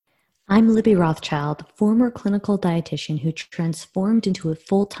I'm Libby Rothschild, former clinical dietitian who transformed into a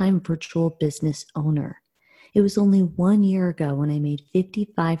full-time virtual business owner. It was only 1 year ago when I made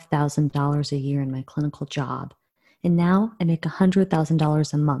 $55,000 a year in my clinical job. And now I make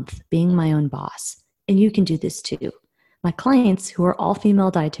 $100,000 a month being my own boss. And you can do this too. My clients, who are all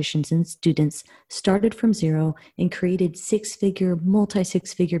female dietitians and students, started from zero and created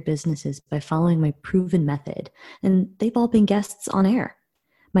multi-six-figure businesses by following my proven method. And they've all been guests on air.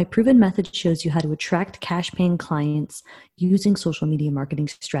 My proven method shows you how to attract cash-paying clients using social media marketing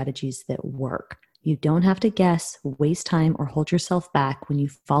strategies that work. You don't have to guess, waste time, or hold yourself back when you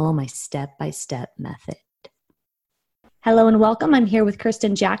follow my step-by-step method. Hello and welcome. I'm here with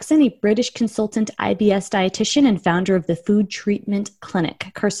Kirsten Jackson, a British consultant IBS dietitian and founder of the Food Treatment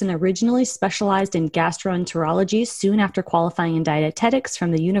Clinic. Kirsten originally specialized in gastroenterology soon after qualifying in dietetics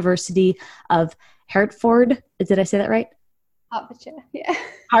from the University of Hertford. Did I say that right? Hertfordshire, yeah.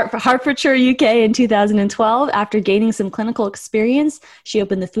 Hertfordshire, UK in 2012. After gaining some clinical experience, she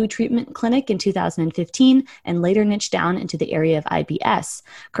opened the Food Treatment Clinic in 2015 and later niched down into the area of IBS.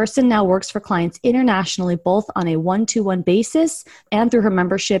 Kirsten now works for clients internationally, both on a one-to-one basis and through her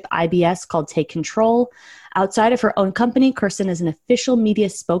membership IBS called Take Control. Outside of her own company, Kirsten is an official media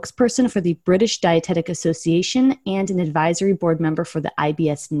spokesperson for the British Dietetic Association and an advisory board member for the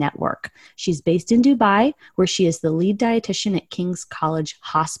IBS Network. She's based in Dubai, where she is the lead dietitian at King's College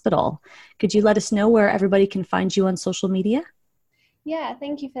Hospital. Could you let us know where everybody can find you on social media? Yeah,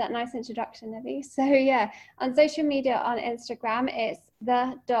 thank you for that nice introduction, Libby. So yeah, on social media, on Instagram, it's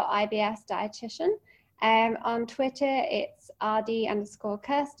the.ibsdietitian. On Twitter, it's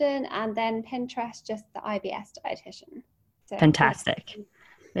RD_Kirsten, and then Pinterest, just the IBS dietitian. So, Fantastic.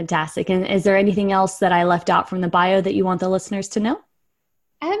 And is there anything else that I left out from the bio that you want the listeners to know?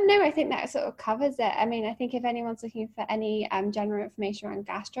 No, I think that sort of covers it. I mean, I think if anyone's looking for any general information around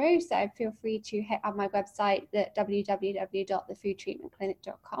gastro, so feel free to hit up my website at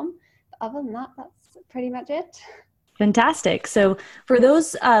www.thefoodtreatmentclinic.com. But other than that, that's pretty much it. Fantastic. So for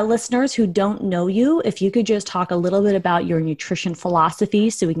those listeners who don't know you, if you could just talk a little bit about your nutrition philosophy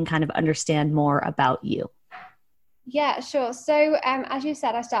so we can kind of understand more about you. Yeah, sure. So as you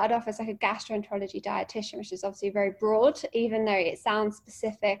said, I started off as like a gastroenterology dietitian, which is obviously very broad, even though it sounds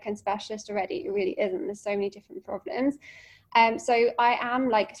specific and specialist already, it really isn't. There's so many different problems. So I am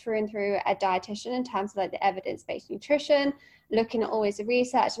like through and through a dietitian in terms of like the evidence-based nutrition, looking at always the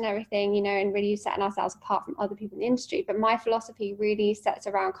research and everything, you know, and really setting ourselves apart from other people in the industry. But my philosophy really sets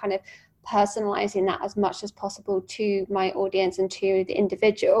around kind of personalizing that as much as possible to my audience and to the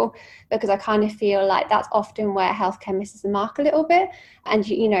individual, because I kind of feel like that's often where healthcare misses the mark a little bit. And,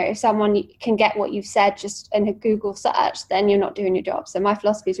 you know, if someone can get what you've said just in a Google search, then you're not doing your job. So my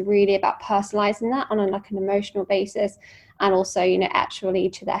philosophy is really about personalizing that on like an emotional basis, and also, you know, actually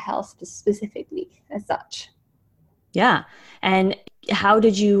to their health specifically as such. Yeah. And how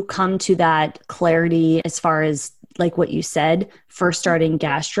did you come to that clarity as far as like what you said, first starting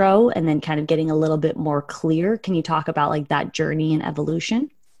gastro and then kind of getting a little bit more clear? Can you talk about like that journey and evolution?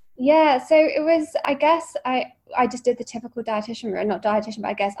 Yeah, so it was, I guess I just did the typical dietitian route, not dietitian, but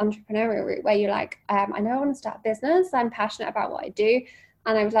I guess entrepreneurial route, where you're like, I know I want to start a business. I'm passionate about what I do.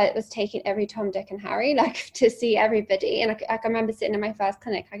 And I was taking every Tom, Dick and Harry, like to see everybody. And I remember sitting in my first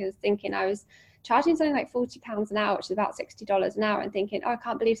clinic, I was thinking I was charging something like £40 an hour, which is about $60 an hour, and thinking, oh, I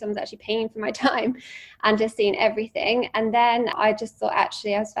can't believe someone's actually paying for my time, and just seeing everything. And then I just thought,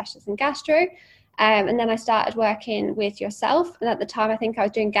 actually, I was a specialist in gastro. And then I started working with yourself. And at the time, I think I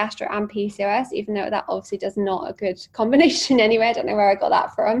was doing gastro and PCOS, even though that obviously does not a good combination anyway. I don't know where I got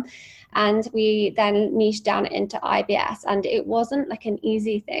that from. And we then niched down into IBS. And it wasn't like an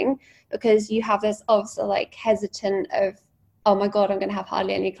easy thing, because you have this obviously like hesitant of, oh my God, I'm going to have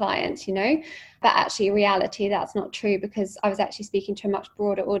hardly any clients, you know. But actually, in reality, that's not true, because I was actually speaking to a much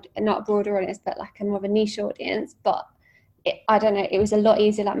broader, not a broader audience, but like a more of a niche audience. But I don't know, it was a lot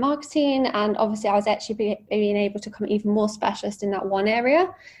easier like marketing, and obviously I was actually being able to become even more specialist in that one area.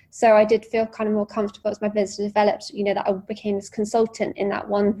 So I did feel kind of more comfortable as my business developed, you know, that I became this consultant in that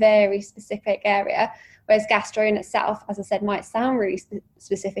one very specific area. Whereas gastro in itself, as I said, might sound really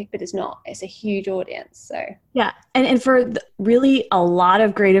specific, but it's not. It's a huge audience. So yeah, and for really a lot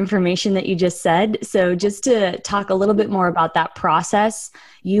of great information that you just said. So just to talk a little bit more about that process,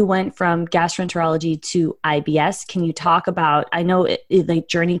 you went from gastroenterology to IBS. Can you talk about? I know the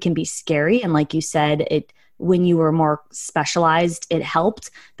journey can be scary, and like you said, when you were more specialized, it helped.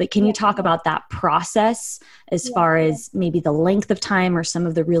 But can you talk about that process as far as maybe the length of time or some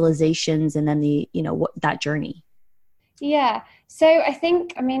of the realizations, and then that journey? Yeah. So I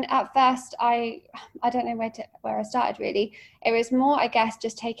think, I mean, at first, I don't know where I started really. It was more, I guess,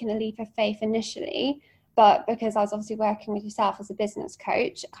 just taking a leap of faith initially. But because I was obviously working with yourself as a business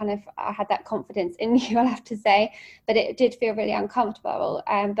coach, kind of I had that confidence in you, I'll have to say. But it did feel really uncomfortable.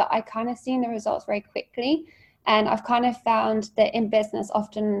 But I kind of seen the results very quickly. And I've kind of found that in business,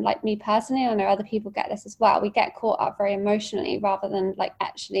 often, like me personally, I know other people get this as well, we get caught up very emotionally rather than like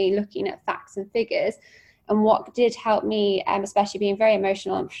actually looking at facts and figures. And what did help me, especially being very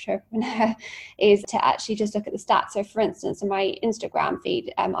emotional entrepreneur, is to actually just look at the stats. So, for instance, in my Instagram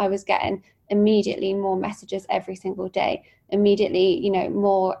feed, I was getting immediately more messages every single day, immediately,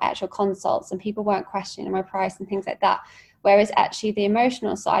 more actual consults, and people weren't questioning my price and things like that. Whereas actually the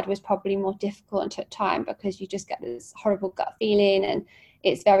emotional side was probably more difficult and took time because you just get this horrible gut feeling and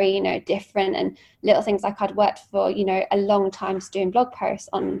it's very, different, and little things like I'd worked for, a long time doing blog posts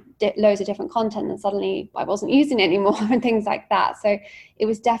on loads of different content, and suddenly I wasn't using it anymore and things like that. So it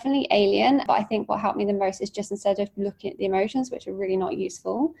was definitely alien. But I think what helped me the most is just, instead of looking at the emotions, which are really not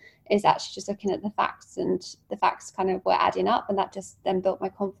useful, is actually just looking at the facts, and the facts kind of were adding up, and that just then built my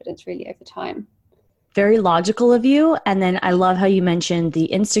confidence really over time. Very logical of you. And then I love how you mentioned the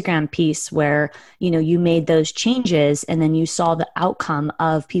Instagram piece where, you made those changes and then you saw the outcome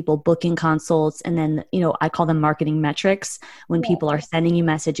of people booking consults. And then, I call them marketing metrics, when Yeah. people are sending you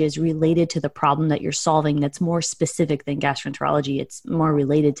messages related to the problem that you're solving that's more specific than gastroenterology. It's more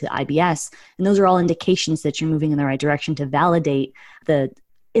related to IBS. And those are all indications that you're moving in the right direction to validate the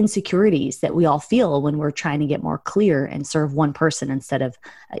insecurities that we all feel when we're trying to get more clear and serve one person instead of,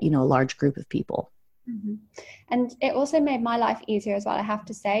 a large group of people. Mm-hmm. And it also made my life easier as well, I have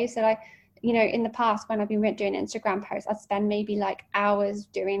to say. So like, in the past when I've been doing Instagram posts, I'd spend maybe like hours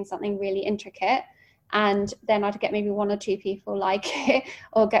doing something really intricate, and then I'd get maybe one or two people like it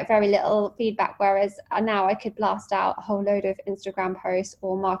or get very little feedback. Whereas now I could blast out a whole load of Instagram posts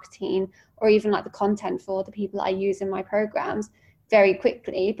or marketing or even like the content for the people I use in my programs very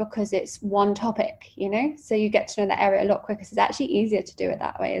quickly, because it's one topic, so you get to know that area a lot quicker. So it's actually easier to do it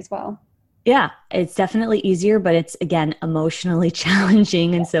that way as well. Yeah, it's definitely easier, but it's, again, emotionally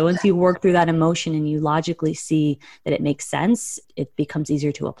challenging. And so once you work through that emotion and you logically see that it makes sense, it becomes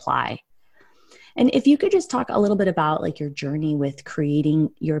easier to apply. And if you could just talk a little bit about like your journey with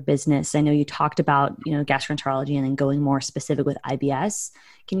creating your business. I know you talked about, gastroenterology and then going more specific with IBS.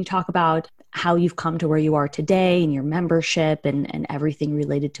 Can you talk about how you've come to where you are today and your membership and everything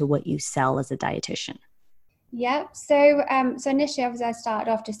related to what you sell as a dietitian? Yeah. So initially, obviously, I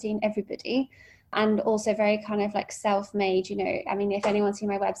started off just seeing everybody, and also very kind of like self-made. I mean, if anyone's seen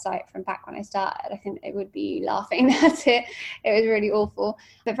my website from back when I started, I think they would be laughing at it. It was really awful,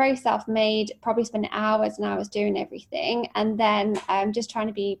 but very self-made. Probably spent hours and hours doing everything, and then just trying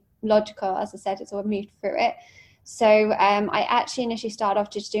to be logical. As I said, it's all moved through it. So I actually initially started off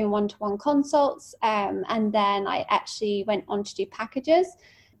just doing one-to-one consults, and then I actually went on to do packages.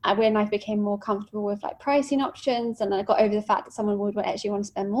 When I became more comfortable with like pricing options, and I got over the fact that someone would actually want to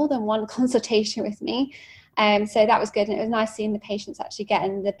spend more than one consultation with me. So that was good. And it was nice seeing the patients actually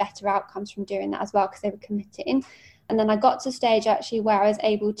getting the better outcomes from doing that as well, because they were committing. And then I got to a stage actually where I was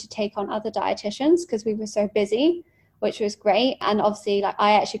able to take on other dietitians because we were so busy, which was great. And obviously, like,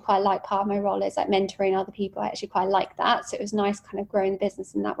 I actually quite like, part of my role is like mentoring other people. I actually quite like that. So it was nice kind of growing the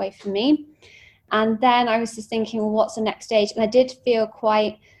business in that way for me. And then I was just thinking, well, what's the next stage? And I did feel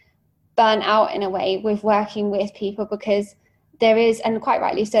quite burnt out in a way with working with people, because there is, and quite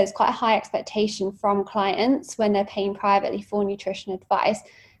rightly so, there's quite a high expectation from clients when they're paying privately for nutrition advice.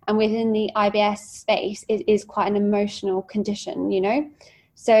 And within the IBS space, it is quite an emotional condition.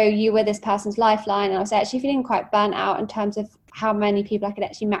 So you were this person's lifeline, and I was actually feeling quite burnt out in terms of how many people I could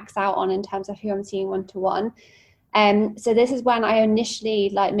actually max out on in terms of who I'm seeing one-to-one. So this is when I initially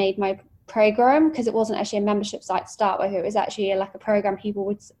like made my program, because it wasn't actually a membership site to start with. It was actually like a program people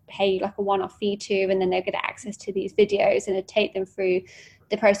would pay like a one-off fee to, and then they'd get access to these videos and it'd take them through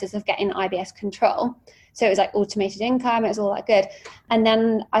the process of getting IBS control. So it was like automated income, it was all that good. And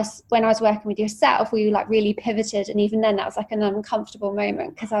then when I was working with yourself, we like really pivoted, and even then that was like an uncomfortable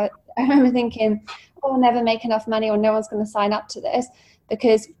moment, because I remember thinking, oh, I'll never make enough money, or no one's going to sign up to this.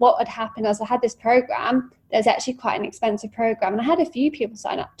 Because what would happen is I had this program, there's actually quite an expensive program, and I had a few people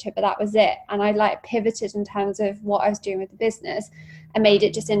sign up to it, but that was it. And I like pivoted in terms of what I was doing with the business and made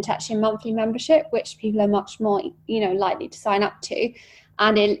it just into actually a monthly membership, which people are much more, likely to sign up to.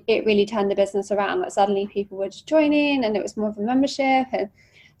 And it really turned the business around. Like suddenly people were just joining, and it was more of a membership. And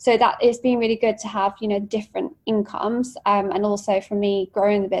so that it's been really good to have, different incomes. And also for me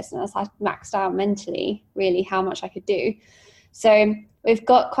growing the business, I maxed out mentally really how much I could do. So we've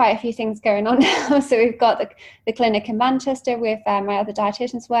got quite a few things going on now. So we've got the clinic in Manchester with my other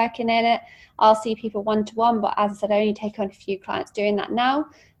dietitians working in it. I'll see people one-to-one, but as I said, I only take on a few clients doing that now.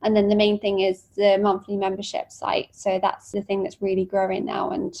 And then the main thing is the monthly membership site. So that's the thing that's really growing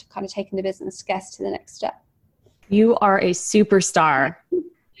now and kind of taking the business, I guess, to the next step. You are a superstar.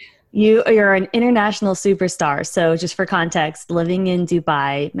 You're an international superstar. So just for context, living in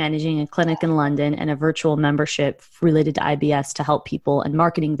Dubai, managing a clinic in London, and a virtual membership related to IBS to help people and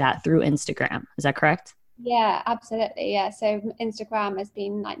marketing that through Instagram. Is that correct? Yeah, absolutely. Yeah. So Instagram has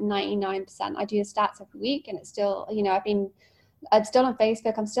been like 99%. I do the stats every week and it's still, I'm still on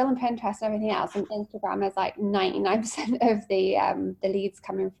Facebook, I'm still on Pinterest and everything else. And Instagram is like 99% of the leads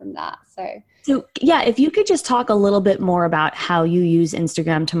coming from that. So yeah, if you could just talk a little bit more about how you use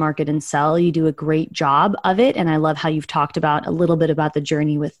Instagram to market and sell. You do a great job of it. And I love how you've talked about a little bit about the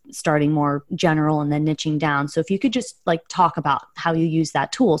journey with starting more general and then niching down. So if you could just like talk about how you use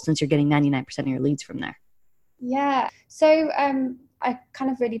that tool since you're getting 99% of your leads from there. Yeah. So I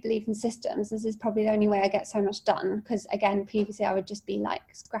kind of really believe in systems. This is probably the only way I get so much done. Because again, previously I would just be like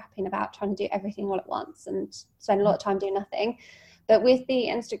scrapping about trying to do everything all at once and spend a lot of time doing nothing. But with the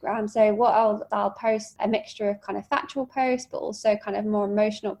Instagram, so what I'll post a mixture of kind of factual posts, but also kind of more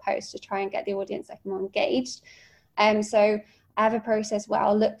emotional posts to try and get the audience like more engaged. So I have a process where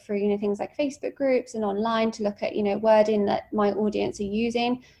I'll look through, things like Facebook groups and online to look at, wording that my audience are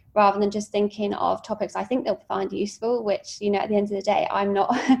using, rather than just thinking of topics I think they'll find useful, which, at the end of the day, I'm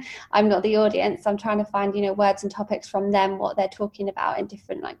not I'm not the audience. I'm trying to find, words and topics from them, what they're talking about in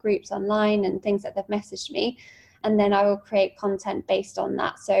different like groups online and things that they've messaged me. And then I will create content based on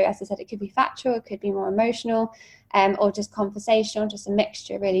that. So as I said, it could be factual, it could be more emotional, or just conversational, just a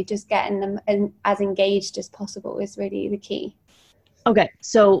mixture, really. Just getting them as engaged as possible is really the key. Okay,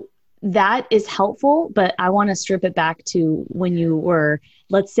 so that is helpful, but I want to strip it back to when you were,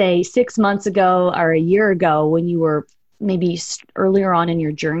 let's say 6 months ago or a year ago, when you were maybe earlier on in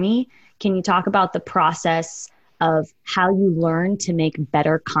your journey. Can you talk about the process of how you learn to make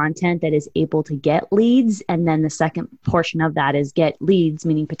better content that is able to get leads? And then the second portion of that is get leads,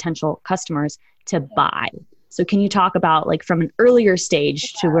 meaning potential customers, to buy. So can you talk about like from an earlier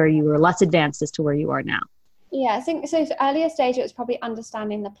stage to where you were less advanced as to where you are now? Yeah, I think so. Earlier stage, it was probably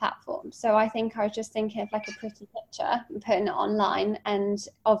understanding the platform. So I think I was just thinking of like a pretty picture and putting it online. And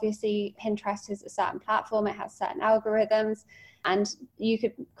obviously, Pinterest is a certain platform, it has certain algorithms, and you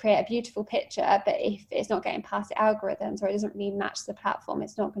could create a beautiful picture, but if it's not getting past the algorithms or it doesn't really match the platform,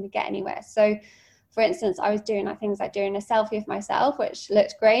 it's not going to get anywhere. So, for instance, I was doing things like doing a selfie of myself, which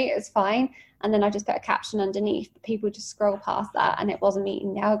looked great, it was fine. And then I just put a caption underneath. People just scroll past that and it wasn't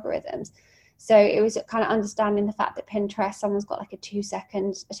meeting the algorithms. So it was kind of understanding the fact that Pinterest, someone's got like a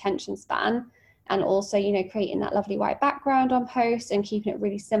 2-second attention span, and also, creating that lovely white background on posts and keeping it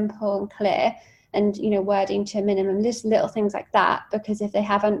really simple and clear and, wording to a minimum, just little things like that, because if they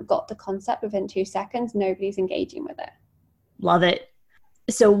haven't got the concept within 2 seconds, nobody's engaging with it. Love it.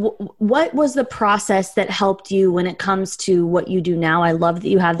 So what was the process that helped you when it comes to what you do now? I love that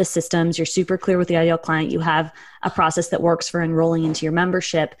you have the systems. You're super clear with the ideal client. You have a process that works for enrolling into your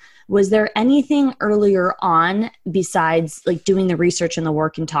membership. Was there anything earlier on besides like doing the research and the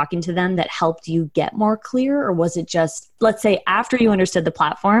work and talking to them that helped you get more clear? Or was it just, let's say after you understood the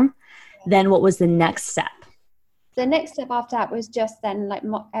platform, then what was the next step? The next step after that was just then like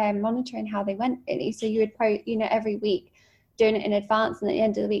monitoring how they went, really. So you would post, every week, doing it in advance, and at the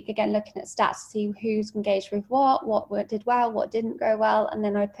end of the week again looking at stats to see who's engaged with what did well, what didn't go well, and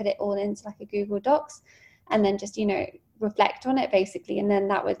then I'd put it all into like a Google Docs and then just reflect on it basically, and then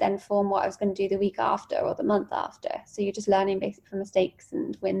that would then form what I was going to do the week after or the month after. So you're just learning basically from mistakes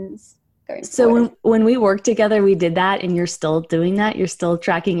and wins going forward. So when we worked together, we did that, and you're still doing that? You're still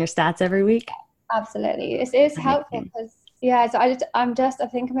tracking your stats every week? Absolutely. It is helpful because so I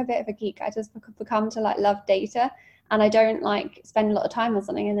think I'm a bit of a geek. I just become to like love data. And I don't like spend a lot of time on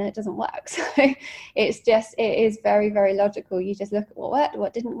something and then it doesn't work. So it is very, very logical. You just look at what worked,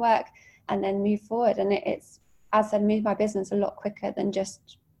 what didn't work, and then move forward. And it's, as I said, move my business a lot quicker than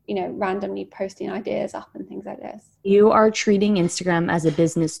just, randomly posting ideas up and things like this. You are treating Instagram as a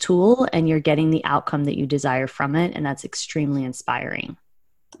business tool and you're getting the outcome that you desire from it. And that's extremely inspiring.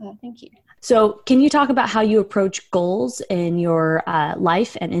 Thank you. So can you talk about how you approach goals in your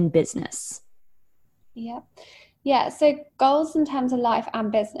life and in business? Yeah, so goals in terms of life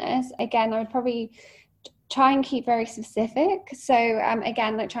and business, again, I would probably try and keep very specific. So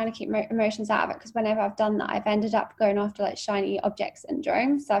again, like trying to keep emotions out of it, because whenever I've done that, I've ended up going after like shiny object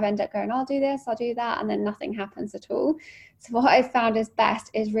syndrome. So I've ended up going, I'll do this, I'll do that, and then nothing happens at all. So what I've found is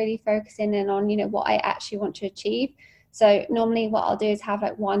best is really focusing in on, what I actually want to achieve. So normally what I'll do is have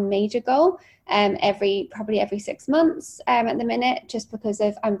like one major goal probably every 6 months at the minute, just because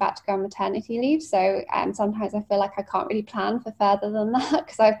I'm about to go on maternity leave. So sometimes I feel like I can't really plan for further than that,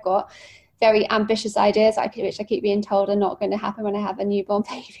 because I've got very ambitious ideas, which I keep being told are not going to happen when I have a newborn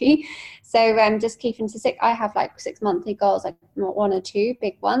baby. So just keeping to six, I have like 6 monthly goals, like one or two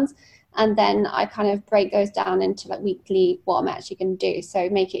big ones. And then I kind of break those down into like weekly, what I'm actually going to do. So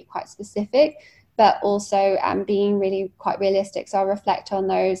make it quite specific, but also being really quite realistic. So I'll reflect on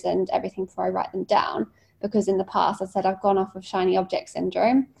those and everything before I write them down. Because in the past, I said I've gone off of shiny object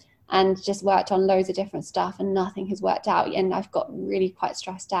syndrome and just worked on loads of different stuff and nothing has worked out. And I've got really quite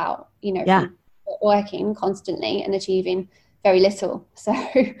stressed out, from working constantly and achieving very little. So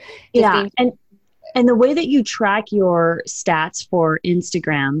and the way that you track your stats for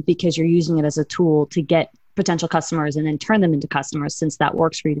Instagram, because you're using it as a tool to get potential customers and then turn them into customers, since that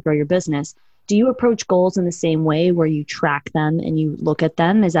works for you to grow your business, do you approach goals in the same way, where you track them and you look at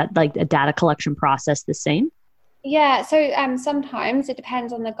them? Is that like a data collection process the same? Yeah, so sometimes it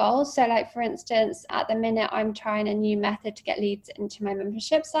depends on the goals. So like, for instance, at the minute, I'm trying a new method to get leads into my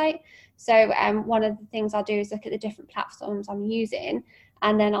membership site. So one of the things I'll do is look at the different platforms I'm using,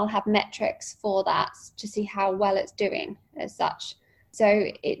 and then I'll have metrics for that to see how well it's doing as such.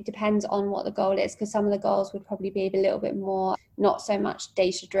 So it depends on what the goal is, because some of the goals would probably be a little bit more, not so much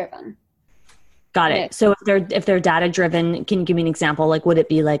data driven. Got it. So if they're data driven, can you give me an example? Like, would it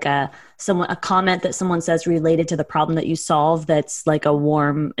be like a comment that someone says related to the problem that you solve, that's like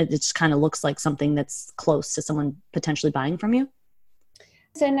it just kind of looks like something that's close to someone potentially buying from you?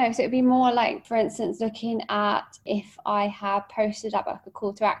 So no, so it'd be more like, for instance, looking at if I have posted up like a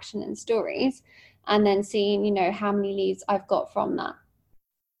call to action in stories, and then seeing, how many leads I've got from that.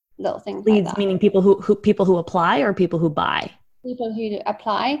 Little things leads, like that. Meaning people who apply, or people who buy? People who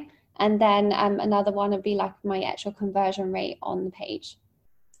apply. And then another one would be like my actual conversion rate on the page.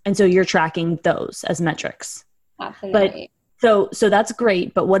 And so you're tracking those as metrics. Absolutely. But so that's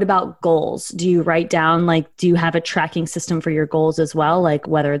great. But what about goals? Do you write down, like, do you have a tracking system for your goals as well? Like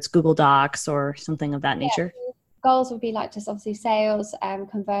whether it's Google Docs or something of that nature? Yeah, goals would be like just obviously sales,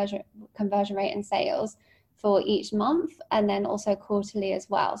 conversion rate and sales for each month, and then also quarterly as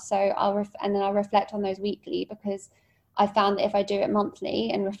well. So I'll reflect on those weekly, because I found that if I do it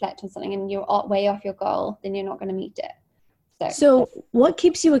monthly and reflect on something and you're way off your goal, then you're not going to meet it. So what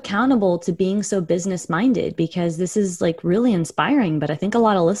keeps you accountable to being so business minded? Because this is like really inspiring, but I think a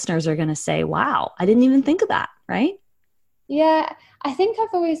lot of listeners are going to say, wow, I didn't even think of that. Right? Yeah, I think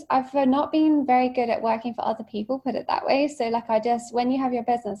I've not been very good at working for other people, put it that way. So like, when you have your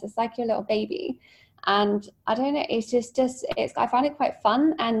business, it's like your little baby. And I don't know, I find it quite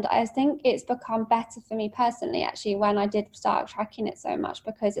fun. And I think it's become better for me personally, actually, when I did start tracking it so much,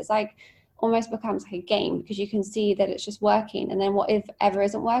 because it's like almost becomes like a game, because you can see that it's just working. And then whatever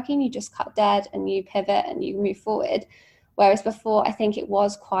isn't working, you just cut dead and you pivot and you move forward. Whereas before, I think it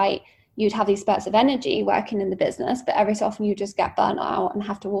was you'd have these spurts of energy working in the business, but every so often you just get burnt out and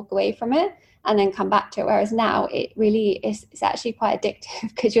have to walk away from it and then come back to it. Whereas now it really is, it's actually quite addictive,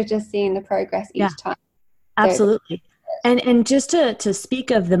 because you're just seeing the progress each time. Absolutely. And just to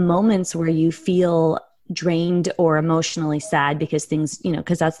speak of the moments where you feel drained or emotionally sad because things,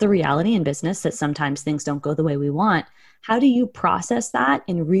 because that's the reality in business, that sometimes things don't go the way we want. How do you process that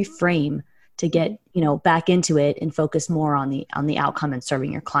and reframe to get, back into it and focus more on the outcome and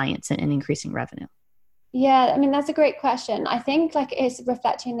serving your clients and increasing revenue? Yeah, I mean, that's a great question. I think like it's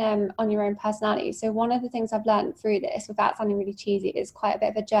reflecting on your own personality. So one of the things I've learned through this, without sounding really cheesy, is quite a bit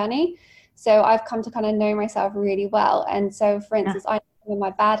of a journey. So I've come to kind of know myself really well. And so, for instance, I know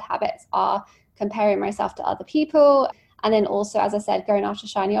my bad habits are comparing myself to other people. And then also, as I said, going after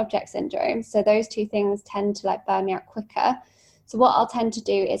shiny object syndrome. So those two things tend to like burn me out quicker. So what I'll tend to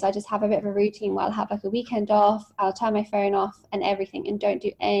do is I just have a bit of a routine where I'll have like a weekend off, I'll turn my phone off and everything, and don't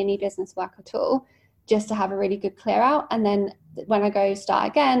do any business work at all, just to have a really good clear out. And then when I go start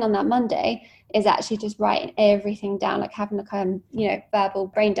again on that Monday, is actually just writing everything down, like having a verbal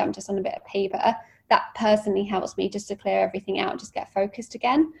brain dump just on a bit of paper. That personally helps me just to clear everything out, just get focused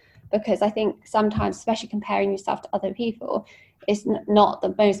again. Because I think sometimes, especially comparing yourself to other people, is not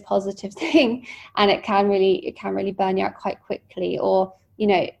the most positive thing, and it can really burn you out quite quickly. Or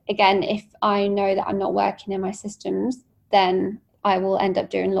again, if I know that I'm not working in my systems, then I will end up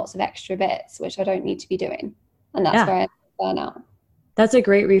doing lots of extra bits which I don't need to be doing, and that's where I burn out. That's a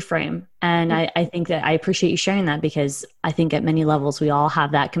great reframe. And I think that I appreciate you sharing that, because I think at many levels, we all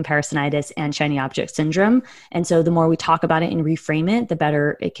have that comparisonitis and shiny object syndrome. And so the more we talk about it and reframe it, the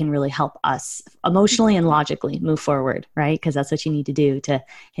better it can really help us emotionally and logically move forward, right? Because that's what you need to do to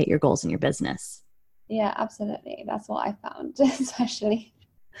hit your goals in your business. Yeah, absolutely. That's what I found, especially.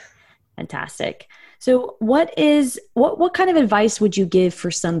 Fantastic. So what kind of advice would you give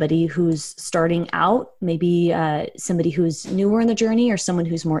for somebody who's starting out, maybe somebody who's newer in the journey or someone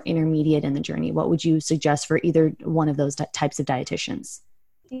who's more intermediate in the journey? What would you suggest for either one of those types of dietitians?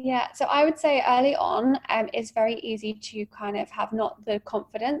 Yeah, so I would say early on, it's very easy to kind of have not the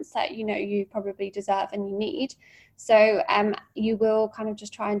confidence that you probably deserve and you need. So you will kind of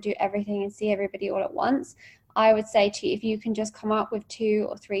just try and do everything and see everybody all at once. I would say to you, if you can just come up with 2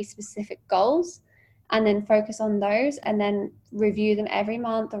 or 3 specific goals and then focus on those and then review them every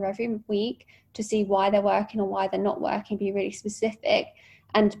month or every week to see why they're working or why they're not working, be really specific,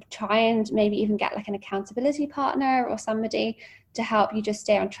 and try and maybe even get like an accountability partner or somebody to help you just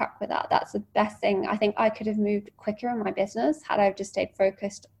stay on track with that. That's the best thing. I think I could have moved quicker in my business had I just stayed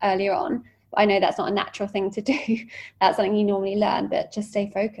focused earlier on. But I know that's not a natural thing to do. That's something you normally learn, but just stay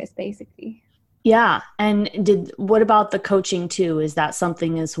focused basically. Yeah. And what about the coaching too? Is that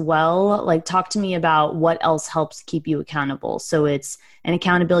something as well? Like, talk to me about what else helps keep you accountable. So it's an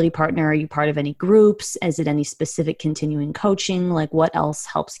accountability partner. Are you part of any groups? Is it any specific continuing coaching? Like, what else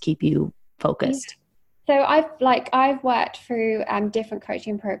helps keep you focused? So I've worked through different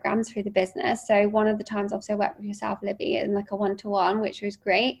coaching programs through the business. So one of the times obviously I worked with yourself, Libby, in like a 1-to-1, which was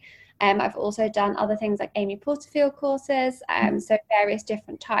great. I've also done other things like Amy Porterfield courses, so various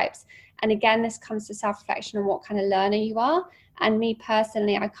different types. And again, this comes to self-reflection on what kind of learner you are. And me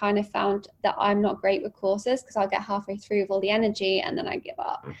personally, I kind of found that I'm not great with courses because I'll get halfway through with all the energy and then I give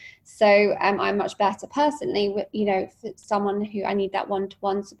up. So I'm much better personally with, for someone who I need that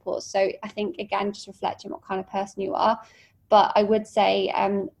one-to-one support. So I think, again, just reflecting what kind of person you are. But I would say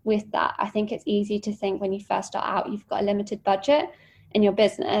with that, I think it's easy to think when you first start out, you've got a limited budget in your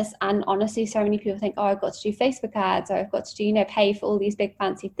business. And honestly, so many people think, oh, I've got to do Facebook ads or I've got to do, pay for all these big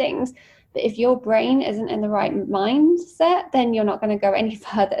fancy things. But if your brain isn't in the right mindset, then you're not going to go any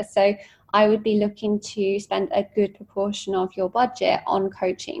further. So I would be looking to spend a good proportion of your budget on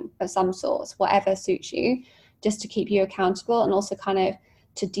coaching of some sorts, whatever suits you, just to keep you accountable and also kind of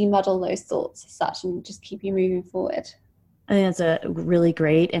to demuddle those thoughts as such and just keep you moving forward. I think that's a really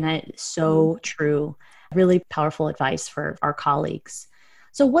great and so true. Really powerful advice for our colleagues.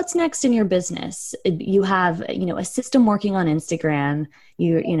 So what's next in your business? You have, a system working on Instagram,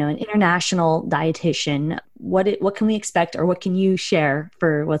 you're, an international dietitian. What can we expect or what can you share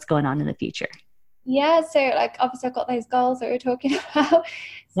for what's going on in the future? Yeah. So obviously I've got those goals that we're talking about.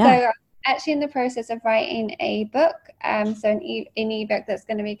 Yeah. So I'm actually in the process of writing a book. So an ebook that's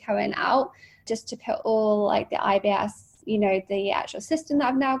going to be coming out just to put all the IBS, the actual system that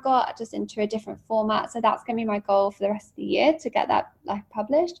I've now got just into a different format. So that's going to be my goal for the rest of the year to get that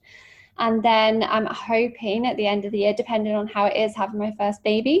published. And then I'm hoping at the end of the year, depending on how it is having my first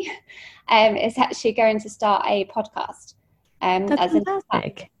baby, it's actually going to start a podcast. That's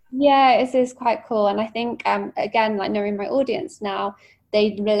fantastic. Yeah, it is quite cool. And I think, again, knowing my audience now,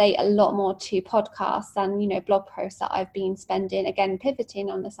 they relate a lot more to podcasts and, blog posts that I've been spending, again, pivoting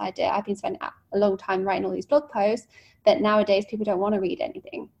on this idea. I've been spending a long time writing all these blog posts, but nowadays people don't want to read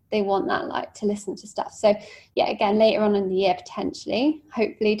anything. They want that to listen to stuff. So yeah, again, later on in the year, potentially,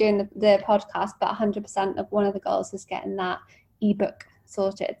 hopefully doing the podcast, but 100% of one of the goals is getting that ebook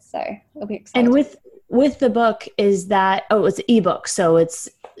sorted. So it'll be exciting. And with the book, is that, it's an ebook. So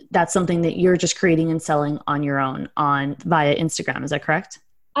that's something that you're just creating and selling on your own via Instagram. Is that correct?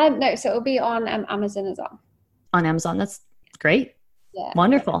 No, so it'll be on Amazon as well. On Amazon. That's great. Yeah.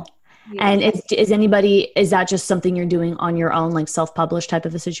 Wonderful. Yeah. And is that just something you're doing on your own, self-published type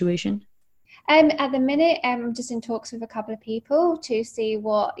of a situation? At the minute, I'm just in talks with a couple of people to see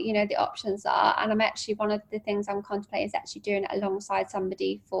what, the options are. And I'm actually, one of the things I'm contemplating is actually doing it alongside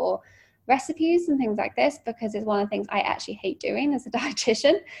somebody for recipes and things like this, because it's one of the things I actually hate doing as a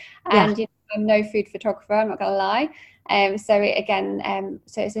dietitian. And I'm no food photographer, I'm not gonna lie. So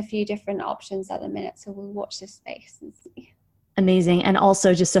it's a few different options at the minute. So we'll watch this space and see. Amazing. And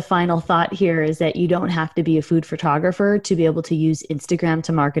also just a final thought here is that you don't have to be a food photographer to be able to use Instagram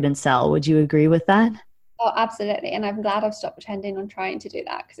to market and sell. Would you agree with that? Oh, absolutely. And I'm glad I've stopped pretending on trying to do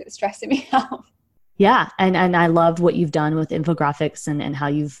that because it's stressing me out. Yeah. And I love what you've done with infographics and how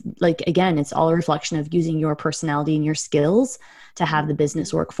you've again, it's all a reflection of using your personality and your skills to have the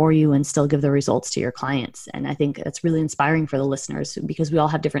business work for you and still give the results to your clients. And I think that's really inspiring for the listeners because we all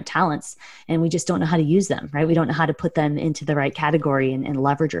have different talents and we just don't know how to use them, right? We don't know how to put them into the right category and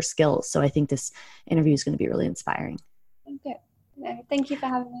leverage our skills. So I think this interview is going to be really inspiring. Thank you for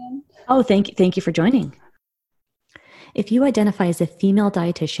having me on. Oh, thank you for joining. If you identify as a female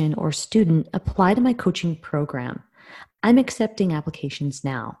dietitian or student, apply to my coaching program. I'm accepting applications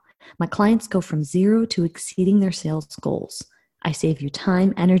now. My clients go from zero to exceeding their sales goals. I save you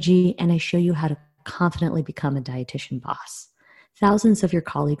time, energy, and I show you how to confidently become a dietitian boss. Thousands of your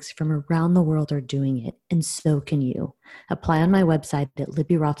colleagues from around the world are doing it, and so can you. Apply on my website at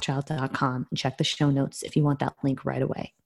libbyrothschild.com and check the show notes if you want that link right away.